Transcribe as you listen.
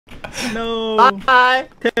No. Bye.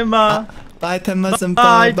 Tenma. Bye, Tenma senpai.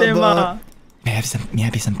 Bye, Tenma.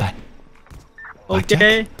 Miyabi senpai.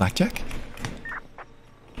 Okay. Blackjack?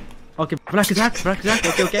 Okay, blackjack.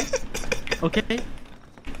 Okay.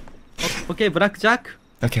 Okay, blackjack.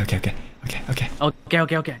 Okay. Okay.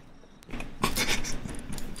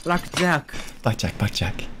 Blackjack. Blackjack.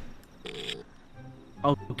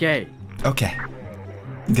 Okay. Okay.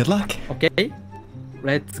 Good luck. Okay.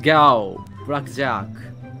 Let's go. Blackjack.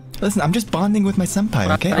 Listen, I'm just bonding with my senpai,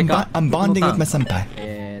 okay? I'm bonding with my senpai.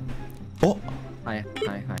 Oh. Hi.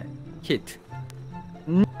 Hit.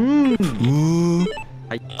 Ooh.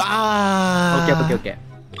 Ah. Okay.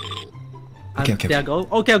 Okay. There go.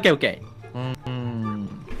 Okay.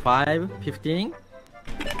 5, 15.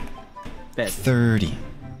 Bet. 30.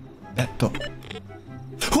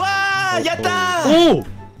 Wow! Yatta! Oh!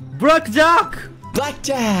 Blackjack!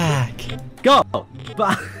 Blackjack! Go!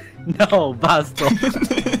 No, burst.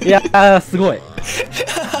 いやー、すごい。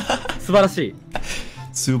素晴らしい。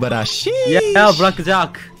素晴らしい。Yeah,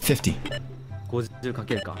 blackjack. 50. 50か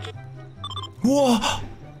けるか。Whoa!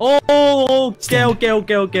 Oh, okay.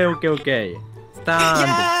 Stand.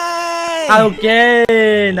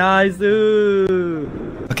 Okay, nice.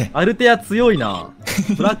 Okay. アルテア強いな。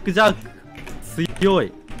ブラックジャック強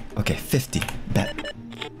い。Okay, 50. Bet.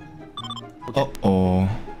 Uh-oh.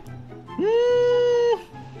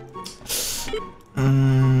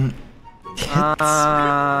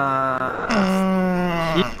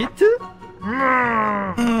 Hit?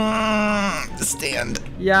 Stand.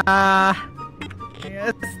 Yeah.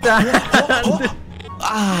 Stand.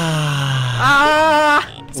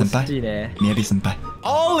 Senpai. 惜しいね。Miyabi senpai.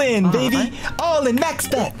 All in, baby! All in, max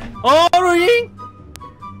bet! All in?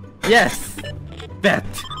 Yes. Bet.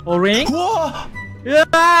 All in? Whoa! Yeah.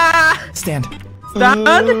 Stand.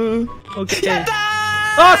 Stand? Okay. Yatta!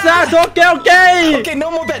 Oh, stand. Okay. Okay, no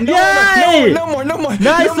more bet. Yay! No more.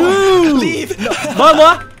 Nice No more. move. Leave. One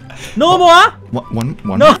more? No more? One No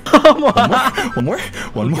more. more.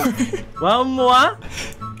 One more. One more?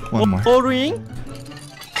 One more. All in?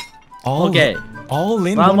 Okay. All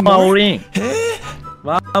in. One more all in. Eh?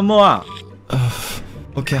 One more.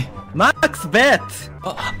 Okay. Max bet.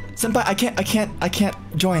 Senpai, I can't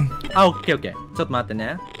join. Okay. ちょっと待って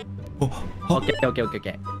ね。Oh. Okay.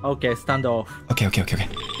 Okay, stand off. Okay.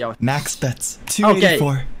 Yo. Max bets.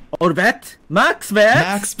 284. All bet? Max bet?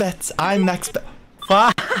 Max bets. I'm max bet.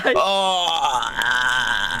 5. Oh.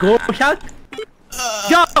 500.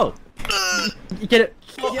 Go! いける。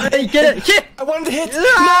Hit! I wanted to hit. No!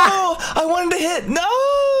 I wanted to hit. No!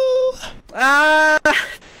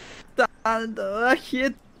 Stand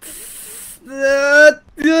hit.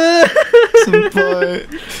 Senpai.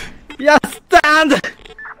 Yeah, stand!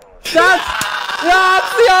 Stand!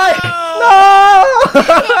強い!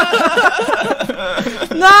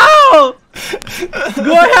 No!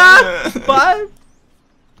 Go ahead! 5?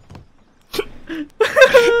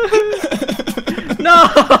 No!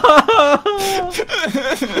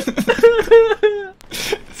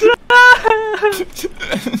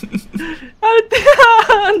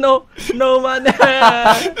 No money!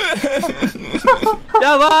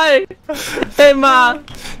 やばい!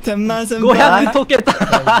 天先輩500溶けた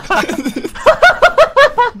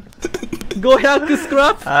500スク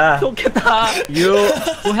ラップ溶けた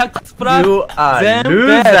500スクラップ You are 全部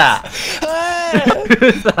loser.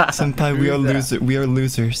 Senpai, we are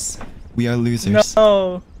losers.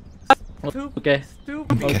 No. Okay.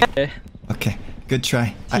 Okay. Good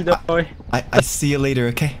try. ひどい I see you later,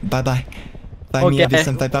 okay? Bye. Bye, Okay. Miyabi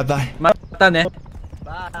senpai. Bye. またね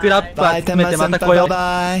スクラップ Bye, 集めてまた来よう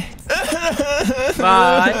Bye.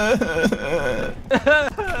 バイ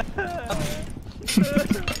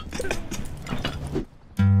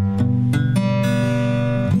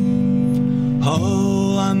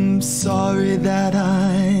Oh, I'm sorry that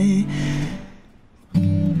I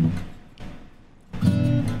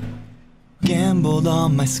gambled all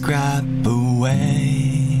my scrap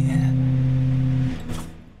away.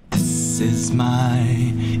 This is my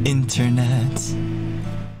internet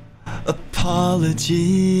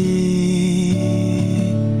apology.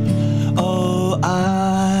 Oh,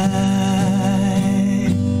 I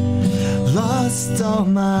lost all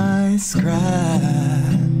my scrap,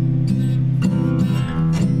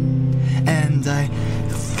 and I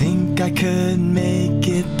think I could make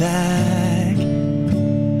it back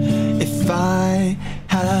if I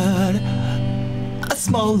had a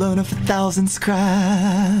small loan of 1,000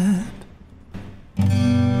 scrap.